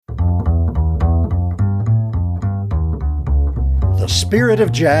the Spirit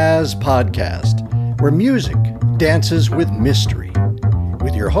of Jazz podcast, where music dances with mystery,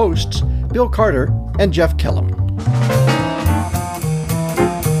 with your hosts, Bill Carter and Jeff Kellum.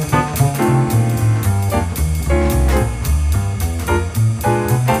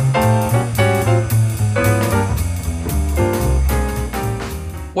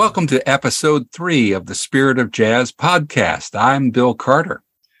 Welcome to episode 3 of the Spirit of Jazz podcast. I'm Bill Carter.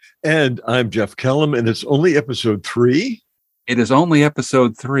 And I'm Jeff Kellum, and it's only episode 3? It is only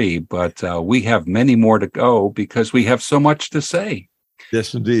episode 3, but we have many more to go because we have so much to say.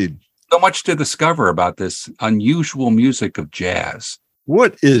 Yes, indeed. So much to discover about this unusual music of jazz.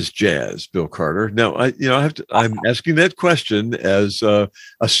 What is jazz, Bill Carter? Now, I'm asking that question as a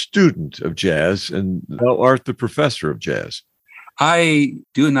student of jazz, and thou art the professor of jazz. I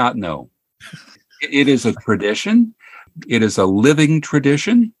do not know. It is a tradition. It is a living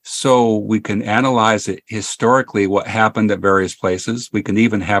tradition, so we can analyze it historically, what happened at various places. We can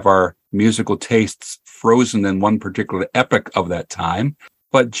even have our musical tastes frozen in one particular epoch of that time.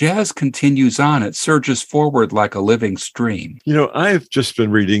 But jazz continues on. It surges forward like a living stream. You know, I've just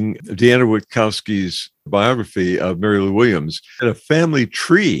been reading Deanna Witkowski's biography of Mary Lou Williams and a family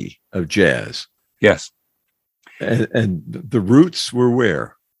tree of jazz. Yes. And the roots were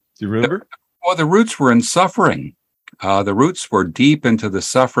where? Do you remember? Well, the roots were in suffering. The roots were deep into the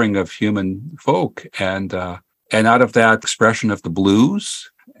suffering of human folk, and out of that expression of the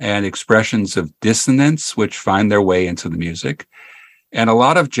blues and expressions of dissonance, which find their way into the music. And a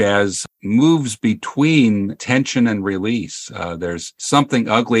lot of jazz moves between tension and release. There's something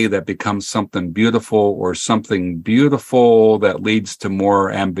ugly that becomes something beautiful, or something beautiful that leads to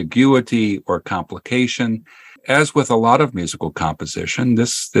more ambiguity or complication. As with a lot of musical composition,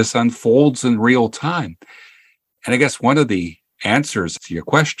 this unfolds in real time. And I guess one of the answers to your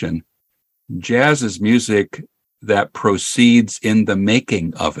question, jazz is music that proceeds in the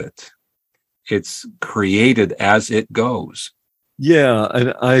making of it. It's created as it goes. Yeah,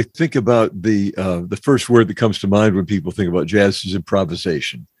 and I think about the first word that comes to mind when people think about jazz is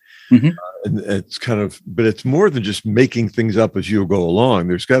improvisation. Mm-hmm. And it's but it's more than just making things up as you go along.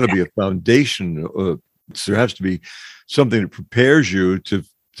 There's got to be a foundation. There has to be something that prepares you to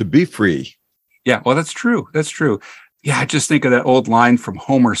be free. Yeah, well, that's true. That's true. Yeah, I just think of that old line from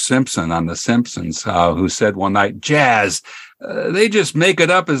Homer Simpson on The Simpsons, who said one night, jazz, they just make it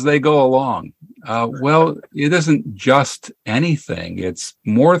up as they go along. Well, it isn't just anything. It's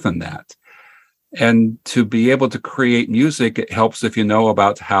more than that. And to be able to create music, it helps if you know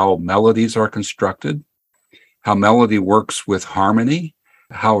about how melodies are constructed, how melody works with harmony,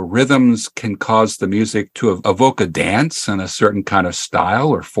 how rhythms can cause the music to evoke a dance in a certain kind of style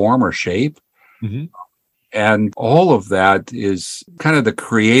or form or shape. Mm-hmm. And all of that is kind of the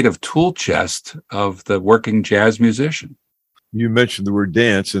creative tool chest of the working jazz musician. You mentioned the word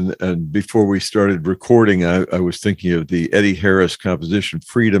dance, and before we started recording, I was thinking of the Eddie Harris composition,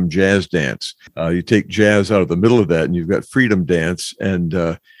 Freedom Jazz Dance. You take jazz out of the middle of that, and you've got freedom dance, and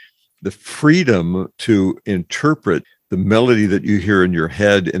the freedom to interpret the melody that you hear in your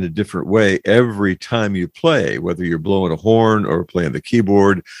head in a different way every time you play, whether you're blowing a horn or playing the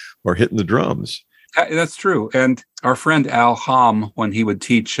keyboard or hitting the drums. That's true. And our friend Al Hom, when he would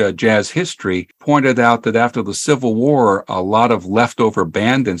teach jazz history, pointed out that after the Civil War, a lot of leftover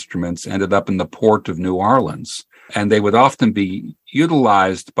band instruments ended up in the port of New Orleans. And they would often be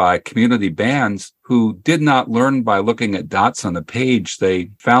utilized by community bands who did not learn by looking at dots on the page.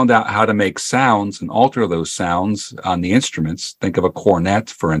 They found out how to make sounds and alter those sounds on the instruments. Think of a cornet,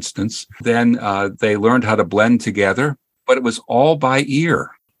 for instance. Then they learned how to blend together, but it was all by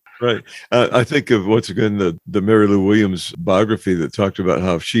ear. Right. I think of, once again, the Mary Lou Williams biography that talked about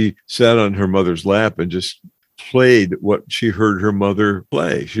how she sat on her mother's lap and just played what she heard her mother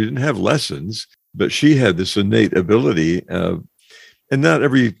play. She didn't have lessons, but she had this innate ability. And not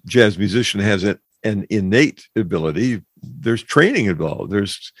every jazz musician has an innate ability. There's training involved.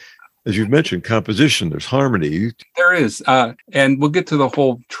 There's, as you've mentioned, composition. There's harmony. There is. And we'll get to the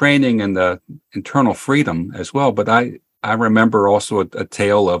whole training and the internal freedom as well. But I remember also a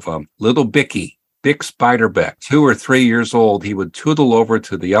tale of little Bicky, Bix Beiderbecke, 2 or 3 years old. He would tootle over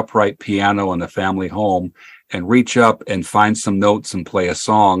to the upright piano in the family home and reach up and find some notes and play a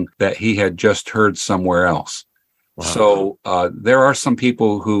song that he had just heard somewhere else. Wow. So there are some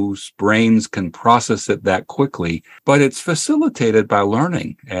people whose brains can process it that quickly, but it's facilitated by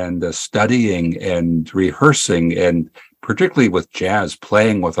learning and studying and rehearsing, and particularly with jazz,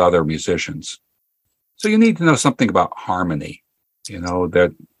 playing with other musicians. So you need to know something about harmony. You know,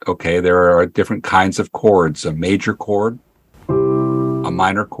 that, okay, there are different kinds of chords, a major chord, a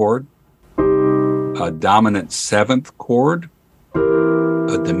minor chord, a dominant seventh chord,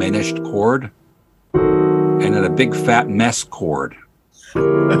 a diminished chord, and then a big fat mess chord.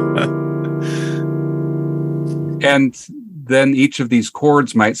 And then each of these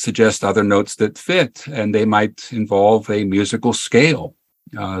chords might suggest other notes that fit, and they might involve a musical scale,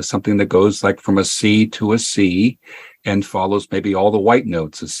 something that goes like from a C to a C and follows maybe all the white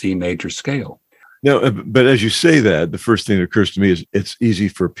notes, a C major scale. Now, but as you say that, the first thing that occurs to me is it's easy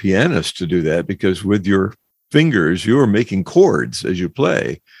for pianists to do that because with your fingers, you're making chords as you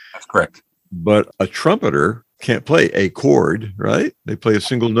play. That's correct. But a trumpeter can't play a chord, right? They play a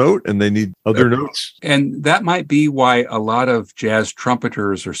single note and they need other notes. And that might be why a lot of jazz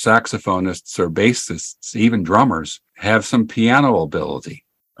trumpeters or saxophonists or bassists, even drummers, have some piano ability.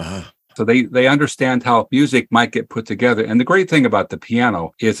 So they understand how music might get put together. And the great thing about the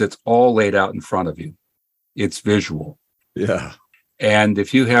piano is it's all laid out in front of you. It's visual. Yeah. And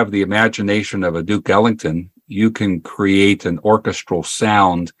if you have the imagination of a Duke Ellington, you can create an orchestral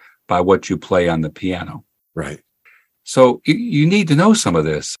sound by what you play on the piano. Right. So you need to know some of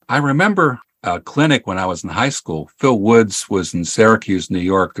this. I remember a clinic when I was in high school. Phil Woods was in Syracuse, New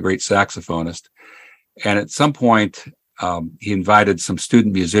York, the great saxophonist. And at some point, he invited some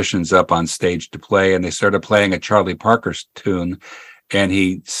student musicians up on stage to play, and they started playing a Charlie Parker tune, and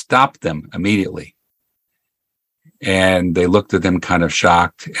he stopped them immediately. And they looked at him kind of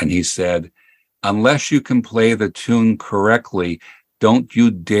shocked, and he said, "Unless you can play the tune correctly, don't you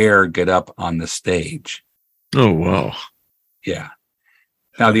dare get up on the stage." Oh, wow. Yeah.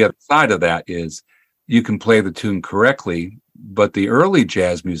 Now, the other side of that is you can play the tune correctly, but the early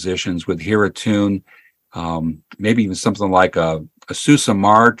jazz musicians would hear a tune, maybe even something like a Sousa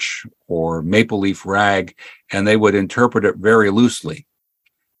March or Maple Leaf Rag, and they would interpret it very loosely.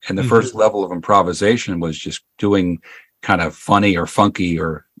 And the first level of improvisation was just doing kind of funny or funky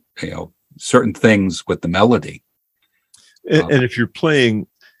or, certain things with the melody. And if you're playing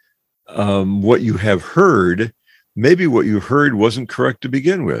what you have heard, maybe what you heard wasn't correct to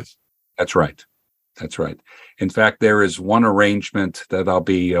begin with. That's right. That's right. In fact, there is one arrangement that I'll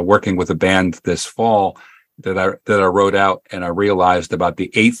be working with a band this fall that I wrote out, and I realized about the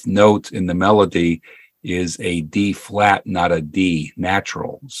eighth note in the melody is a D flat, not a D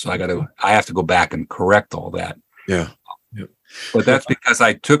natural. So I have to go back and correct all that. Yeah. But that's because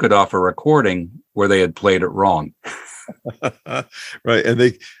I took it off a recording where they had played it wrong. Right.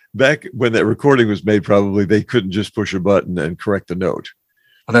 And back when that recording was made, probably they couldn't just push a button and correct the note.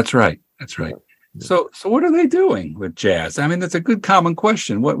 Oh, that's right. That's right. So what are they doing with jazz? I mean, that's a good common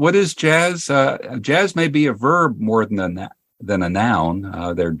question. What is jazz? Jazz may be a verb more than a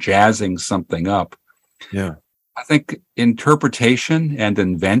noun. They're jazzing something up. Yeah. I think interpretation and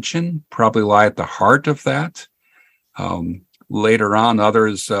invention probably lie at the heart of that. Later on,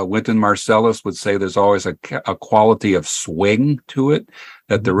 others, Wynton Marsalis would say there's always a quality of swing to it,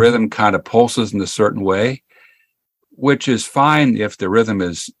 that the rhythm kind of pulses in a certain way, which is fine if the rhythm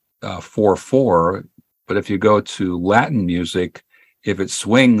is 4/4, but if you go to Latin music, if it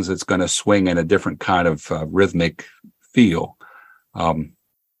swings, it's going to swing in a different kind of rhythmic feel. But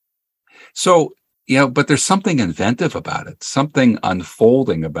there's something inventive about it, something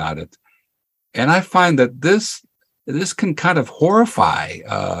unfolding about it. And I find that this can kind of horrify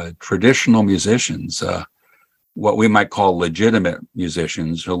traditional musicians, what we might call legitimate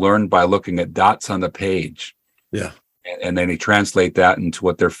musicians, who learn by looking at dots on the page. Yeah. And then they translate that into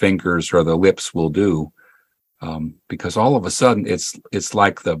what their fingers or their lips will do. Because all of a sudden it's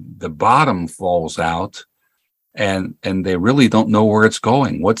like the bottom falls out and they really don't know where it's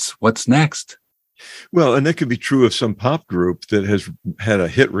going. What's next? Well, and that could be true of some pop group that has had a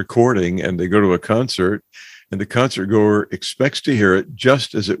hit recording and they go to a concert and the concert goer expects to hear it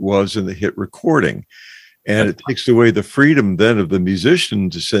just as it was in the hit recording. And it takes away the freedom then of the musician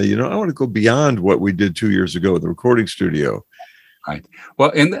to say, I want to go beyond what we did 2 years ago in the recording studio. Right.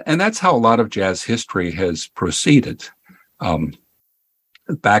 Well, and that's how a lot of jazz history has proceeded.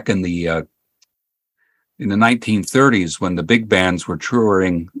 Back in the 1930s, when the big bands were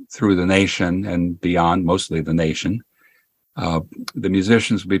touring through the nation and beyond, mostly the nation, the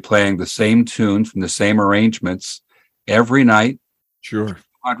musicians would be playing the same tune from the same arrangements every night. Sure.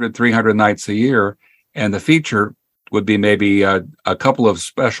 200, 300 nights a year. And the feature would be maybe a couple of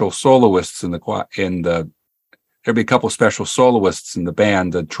special soloists there'd be a couple of special soloists in the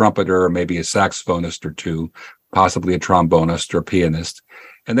band, a trumpeter or maybe a saxophonist or two, possibly a trombonist or a pianist.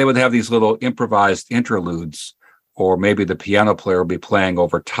 And they would have these little improvised interludes, or maybe the piano player would be playing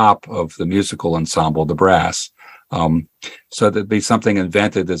over top of the musical ensemble, the brass. So there'd be something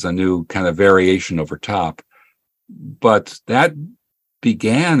invented as a new kind of variation over top. But that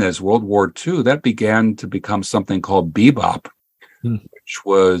began as World War II. That began to become something called bebop. which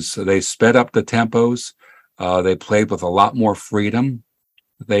was they sped up the tempos. They played with a lot more freedom.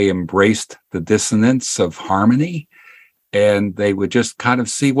 They embraced the dissonance of harmony, and they would just kind of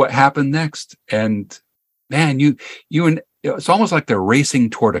see what happened next. And man, it's almost like they're racing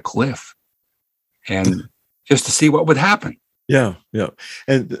toward a cliff, and just to see what would happen. Yeah, yeah.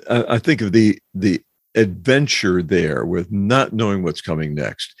 And I think of the adventure there with not knowing what's coming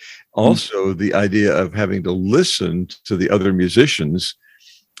next. Also, the idea of having to listen to the other musicians.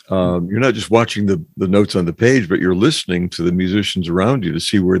 You're not just watching the notes on the page, but you're listening to the musicians around you to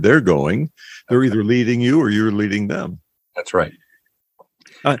see where they're going. They're either leading you or you're leading them. That's right.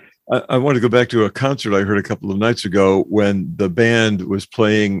 I want to go back to a concert I heard a couple of nights ago when the band was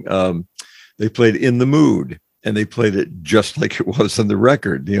playing. They played In the Mood, and they played it just like it was on the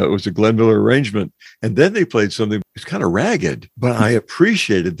record. It was a Glenn Miller arrangement. And then they played something that's kind of ragged, but I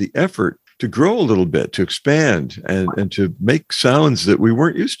appreciated the effort to grow a little bit, to expand and to make sounds that we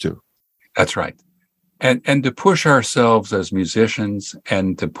weren't used to. That's right. And to push ourselves as musicians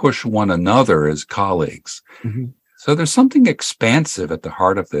and to push one another as colleagues. Mm-hmm. So there's something expansive at the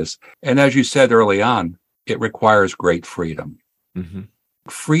heart of this. And as you said early on, it requires great freedom. Mm-hmm.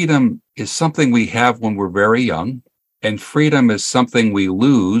 Freedom is something we have when we're very young, and freedom is something we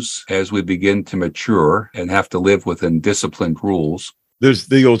lose as we begin to mature and have to live within disciplined rules. There's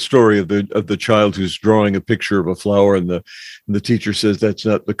the old story of the child who's drawing a picture of a flower, and the teacher says that's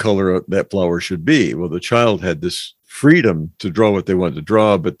not the color that flower should be. Well, the child had this freedom to draw what they wanted to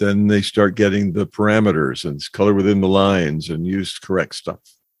draw, but then they start getting the parameters and color within the lines and use correct stuff.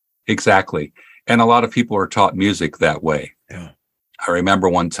 Exactly. And a lot of people are taught music that way. Yeah. I remember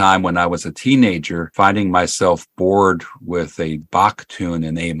one time when I was a teenager finding myself bored with a Bach tune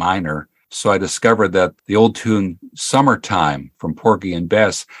in A minor. So I discovered that the old tune Summertime from Porgy and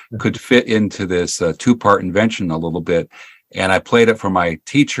Bess could fit into this two-part invention a little bit. And I played it for my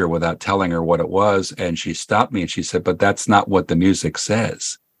teacher without telling her what it was. And she stopped me and she said, "But that's not what the music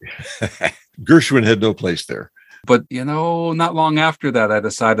says." Gershwin had no place there. But, not long after that, I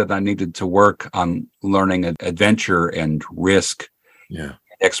decided I needed to work on learning adventure and risk. Yeah.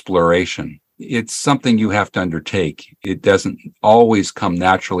 Exploration. It's something you have to undertake. It doesn't always come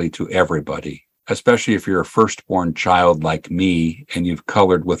naturally to everybody, especially if you're a firstborn child like me and you've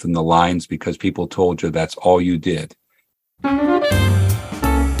colored within the lines because people told you that's all you did.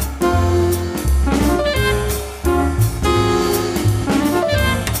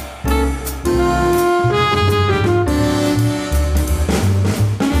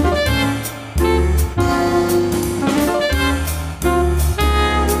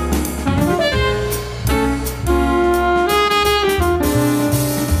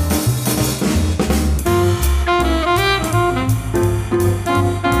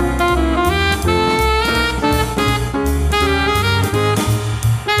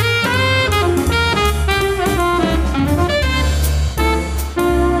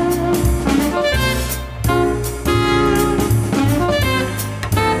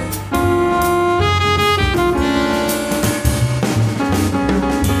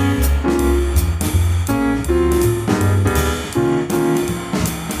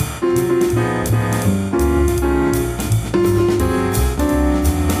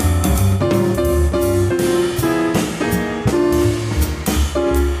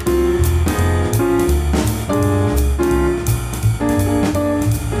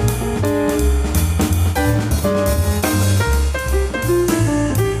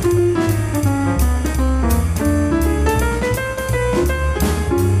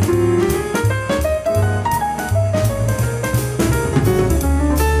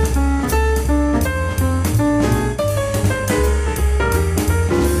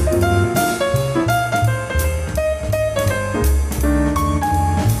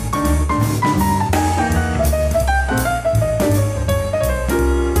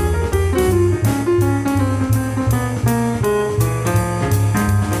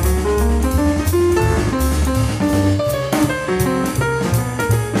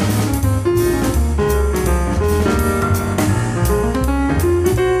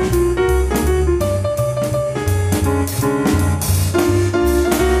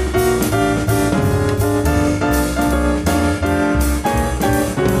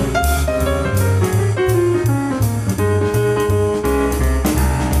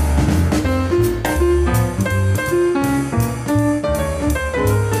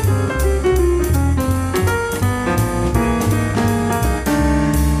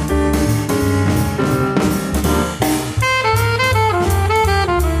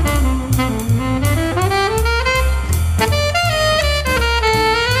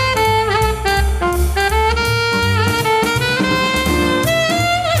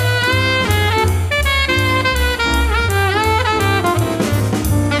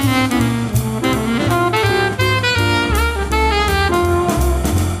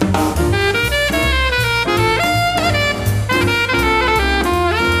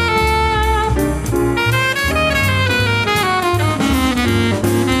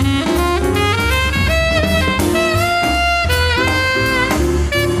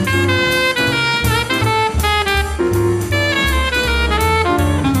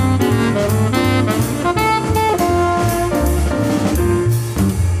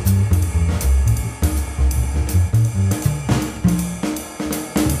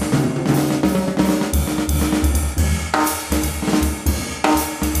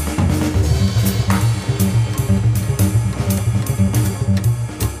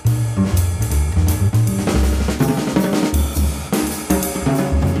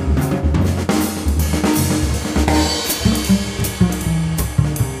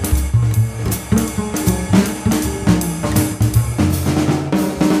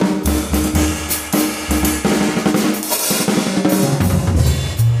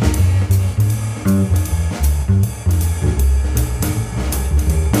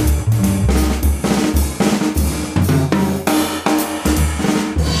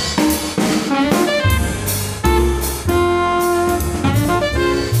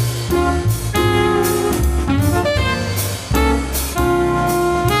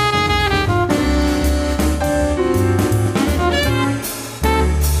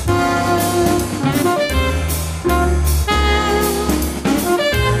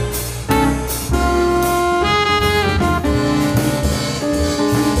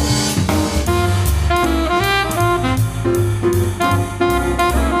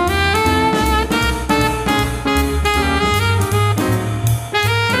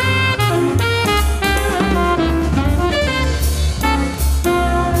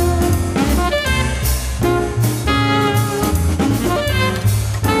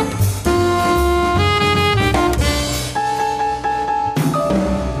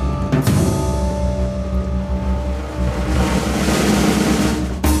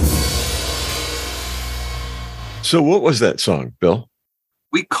 So what was that song, Bill?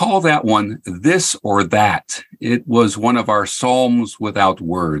 We call that one This or That. It was one of our Psalms Without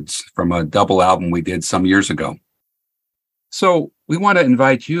Words from a double album we did some years ago. So we want to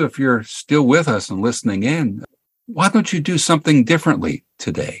invite you, if you're still with us and listening in, why don't you do something differently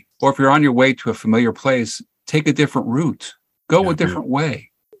today? Or if you're on your way to a familiar place, take a different route. Go a different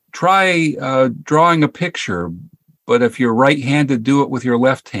way. Try drawing a picture, but if you're right-handed, do it with your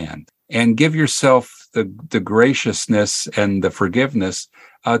left hand. And give yourself the graciousness and the forgiveness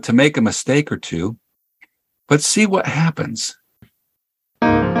to make a mistake or two, but see what happens.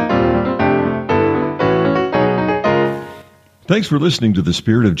 Thanks for listening to the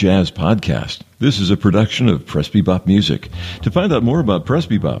Spirit of Jazz podcast. This is a production of Presby Bop Music. To find out more about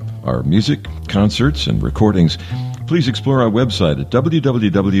Presby Bop, our music, concerts, and recordings, please explore our website at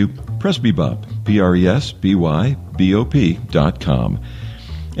www.presbybop.com.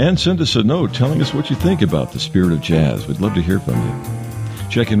 And send us a note telling us what you think about the Spirit of Jazz. We'd love to hear from you.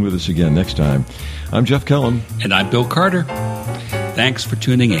 Check in with us again next time. I'm Jeff Kellum. And I'm Bill Carter. Thanks for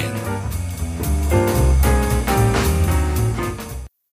tuning in.